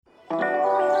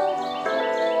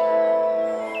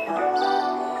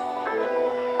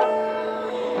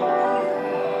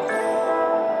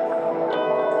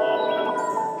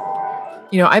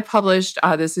I published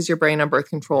This Is Your Brain on Birth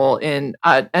Control in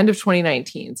end of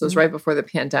 2019. So it was right before the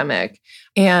pandemic.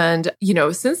 And,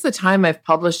 since the time I've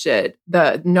published it,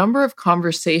 the number of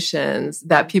conversations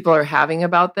that people are having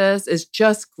about this is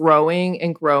just growing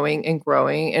and growing and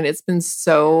growing. And it's been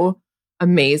so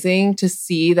amazing to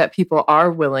see that people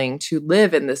are willing to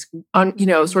live in this,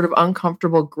 sort of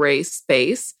uncomfortable gray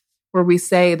space where we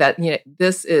say that,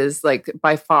 this is like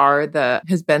by far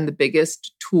has been the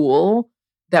biggest tool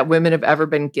that women have ever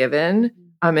been given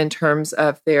in terms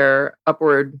of their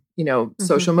upward,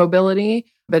 social mobility,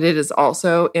 but it is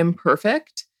also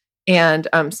imperfect and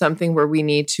something where we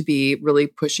need to be really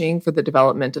pushing for the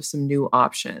development of some new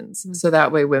options. So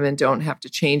that way women don't have to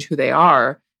change who they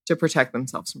are to protect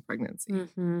themselves from pregnancy.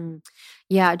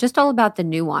 Yeah, just all about the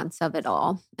nuance of it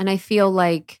all. And I feel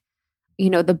like,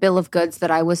 the bill of goods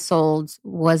that I was sold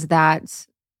was that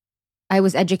I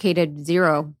was educated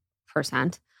 0%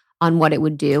 on what it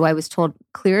would do. I was told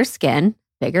clear skin,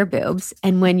 bigger boobs.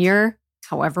 And when you're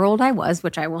however old I was,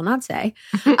 which I will not say,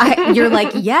 you're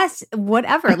like, yes,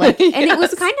 whatever. Like, and it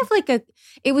was kind of like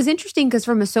it was interesting because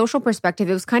from a social perspective,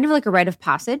 it was kind of like a rite of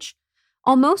passage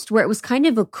almost, where it was kind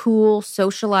of a cool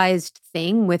socialized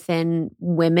thing within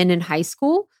women in high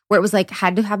school, where it was like,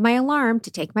 had to have my alarm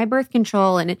to take my birth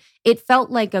control. And it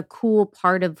felt like a cool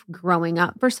part of growing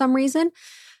up for some reason.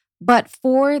 But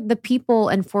for the people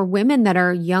and for women that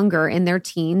are younger in their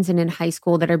teens and in high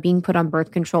school that are being put on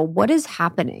birth control, what is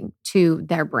happening to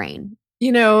their brain?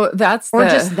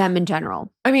 Just them in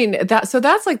general. I mean, that's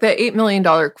like the $8 million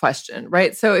question,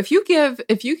 right? So if you give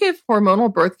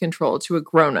hormonal birth control to a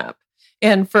grown-up,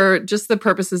 and for just the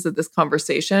purposes of this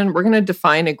conversation, we're going to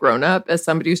define a grown-up as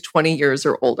somebody who's 20 years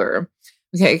or older.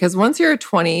 Okay, because once you're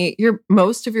 20,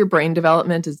 most of your brain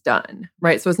development is done,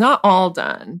 right? So it's not all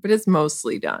done, but it's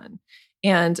mostly done.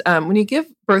 And when you give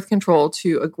birth control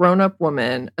to a grown-up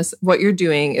woman, what you're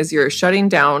doing is you're shutting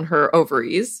down her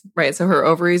ovaries, right? So her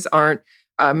ovaries aren't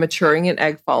maturing an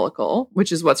egg follicle,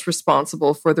 which is what's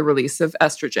responsible for the release of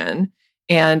estrogen.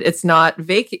 And it's not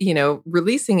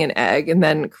releasing an egg and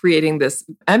then creating this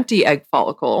empty egg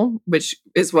follicle, which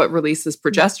is what releases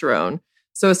progesterone.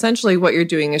 So essentially what you're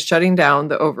doing is shutting down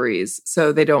the ovaries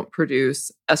so they don't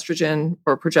produce estrogen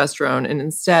or progesterone. And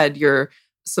instead you're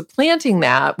supplanting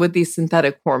that with these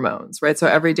synthetic hormones, right? So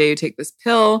every day you take this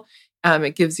pill,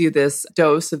 it gives you this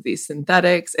dose of these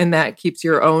synthetics, and that keeps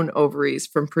your own ovaries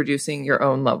from producing your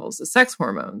own levels of sex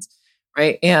hormones,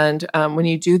 right? And when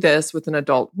you do this with an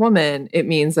adult woman, it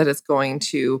means that it's going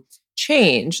to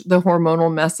change the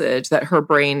hormonal message that her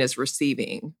brain is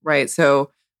receiving, right?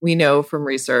 So we know from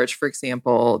research, for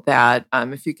example, that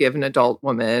if you give an adult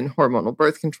woman hormonal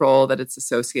birth control, that it's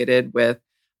associated with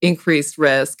increased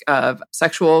risk of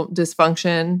sexual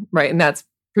dysfunction, right? And that's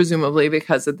presumably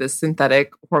because of this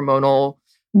synthetic hormonal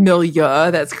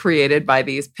milieu that's created by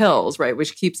these pills, right?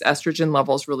 Which keeps estrogen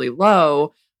levels really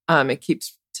low. It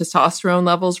keeps testosterone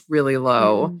levels really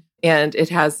low. And it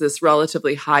has this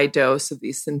relatively high dose of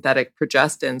these synthetic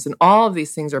progestins. And all of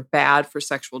these things are bad for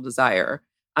sexual desire.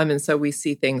 And so we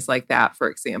see things like that, for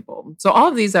example. So all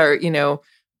of these are,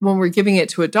 when we're giving it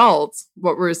to adults,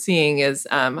 what we're seeing is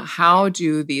how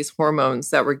do these hormones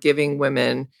that we're giving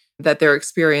women that they're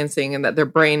experiencing and that their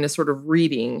brain is sort of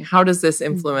reading, how does this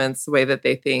influence the way that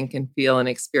they think and feel and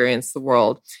experience the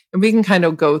world? And we can kind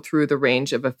of go through the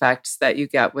range of effects that you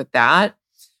get with that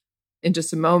in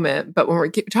just a moment. But when we're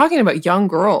talking about young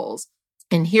girls,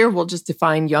 and here we'll just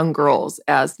define young girls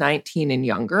as 19 and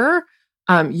younger,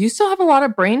 you still have a lot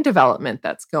of brain development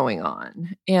that's going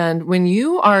on. And when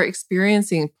you are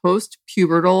experiencing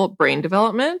post-pubertal brain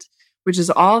development, which is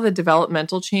all the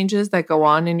developmental changes that go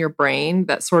on in your brain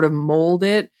that sort of mold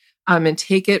it and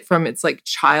take it from its like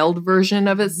child version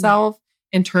of itself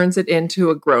and turns it into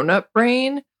a grown-up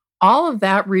brain, all of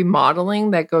that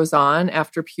remodeling that goes on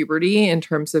after puberty in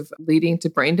terms of leading to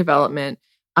brain development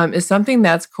is something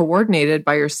that's coordinated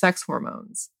by your sex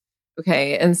hormones.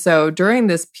 Okay. And so during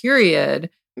this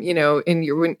period,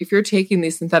 if you're taking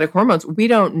these synthetic hormones, we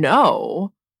don't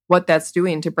know what that's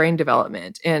doing to brain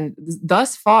development. And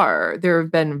thus far, there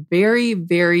have been very,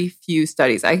 very few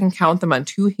studies. I can count them on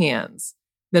two hands,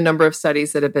 the number of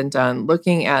studies that have been done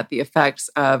looking at the effects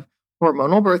of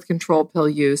hormonal birth control pill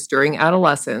use during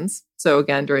adolescence. So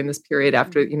again, during this period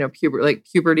after,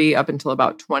 puberty up until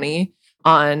about 20,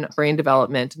 on brain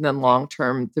development and then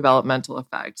long-term developmental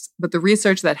effects. But the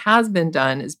research that has been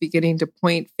done is beginning to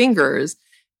point fingers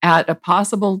at a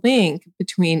possible link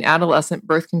between adolescent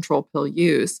birth control pill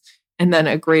use and then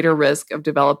a greater risk of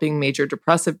developing major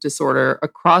depressive disorder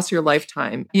across your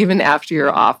lifetime, even after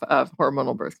you're off of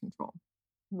hormonal birth control.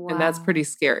 Wow. And that's pretty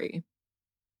scary.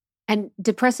 And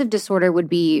depressive disorder would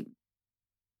be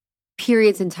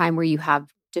periods in time where you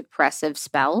have depressive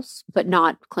spells, but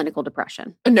not clinical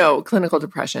depression. No, clinical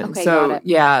depression. Okay, So, got it.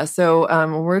 yeah. So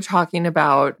when we're talking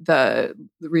about the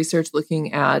research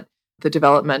looking at the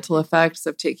developmental effects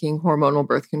of taking hormonal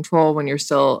birth control when you're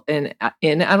still in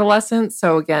adolescence.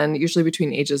 So again, usually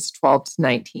between ages 12 to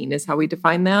 19 is how we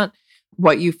define that.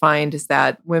 What you find is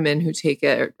that women who take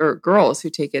it, or girls who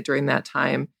take it during that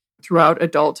time, throughout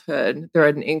adulthood, they're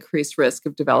at an increased risk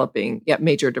of developing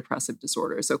major depressive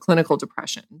disorder. So clinical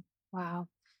depression. Wow.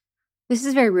 This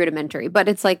is very rudimentary, but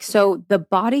it's like, so the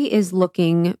body is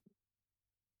looking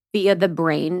via the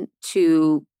brain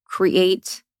to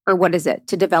create, or what is it,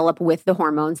 to develop with the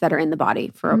hormones that are in the body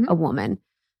for a woman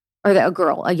or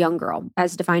a young girl,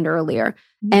 as defined earlier.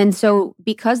 And so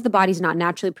because the body's not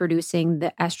naturally producing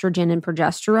the estrogen and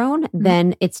progesterone,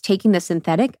 then it's taking the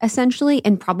synthetic essentially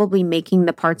and probably making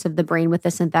the parts of the brain with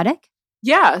the synthetic.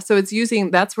 Yeah. So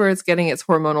that's where it's getting its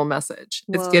hormonal message.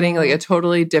 Whoa. It's getting like a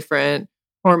totally different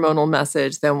hormonal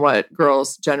message than what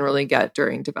girls generally get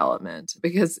during development.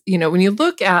 Because, when you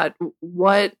look at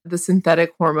what the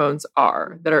synthetic hormones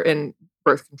are that are in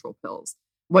birth control pills,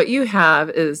 what you have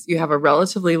is you have a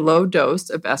relatively low dose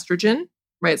of estrogen,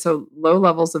 right? So low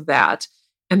levels of that,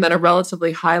 and then a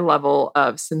relatively high level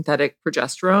of synthetic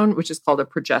progesterone, which is called a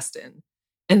progestin.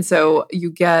 And so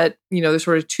you get, there's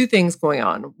sort of two things going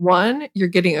on. One, you're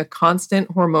getting a constant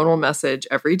hormonal message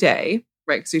every day,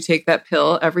 right? Because you take that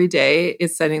pill every day,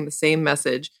 it's sending the same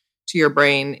message to your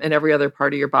brain and every other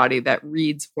part of your body that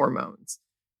reads hormones,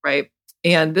 right?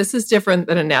 And this is different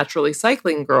than a naturally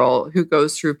cycling girl who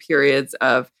goes through periods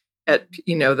of,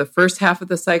 the first half of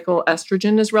the cycle,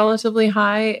 estrogen is relatively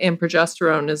high and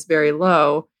progesterone is very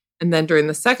low. And then during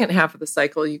the second half of the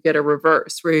cycle, you get a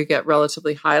reverse where you get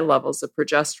relatively high levels of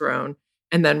progesterone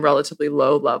and then relatively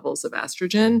low levels of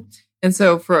estrogen. And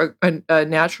so for a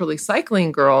naturally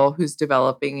cycling girl who's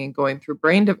developing and going through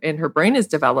and her brain is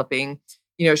developing,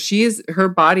 her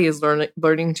body is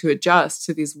learning to adjust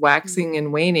to these waxing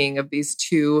and waning of these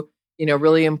two,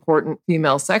 really important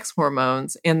female sex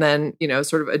hormones, and then,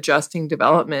 sort of adjusting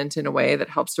development in a way that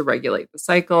helps to regulate the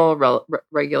cycle,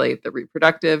 regulate the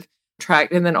reproductive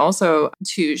tract, and then also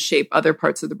to shape other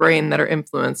parts of the brain that are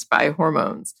influenced by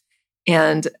hormones.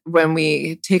 And when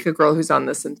we take a girl who's on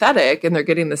the synthetic and they're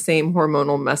getting the same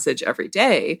hormonal message every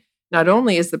day, not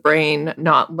only is the brain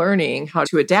not learning how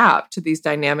to adapt to these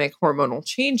dynamic hormonal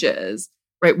changes,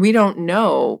 right? We don't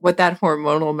know what that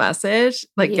hormonal message,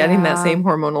 getting that same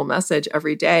hormonal message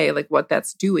every day, like what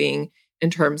that's doing in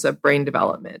terms of brain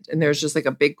development. And there's just like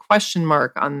a big question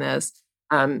mark on this.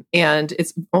 And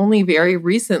it's only very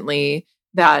recently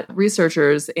that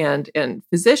researchers and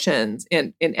physicians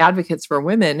and advocates for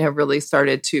women have really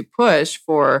started to push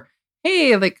for,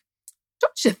 hey,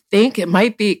 don't you think it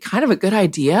might be kind of a good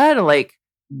idea to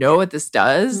know what this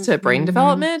does to brain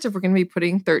development if we're going to be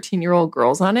putting 13-year-old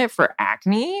girls on it for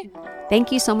acne?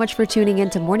 Thank you so much for tuning in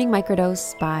to Morning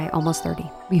Microdose by Almost 30.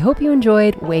 We hope you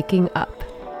enjoyed waking up.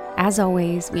 As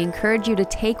always, we encourage you to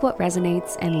take what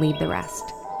resonates and leave the rest.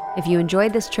 If you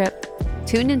enjoyed this trip,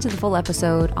 tune into the full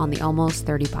episode on the Almost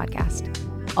 30 podcast.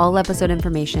 All episode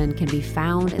information can be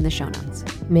found in the show notes.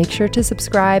 Make sure to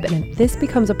subscribe, and if this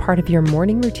becomes a part of your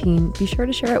morning routine, be sure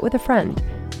to share it with a friend.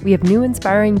 We have new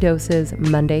inspiring doses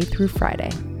Monday through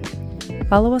Friday.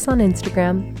 Follow us on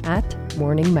Instagram at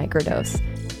Morning Microdose,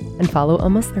 and follow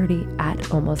Almost 30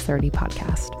 at Almost 30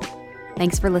 Podcast.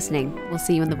 Thanks for listening. We'll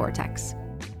see you in the vortex.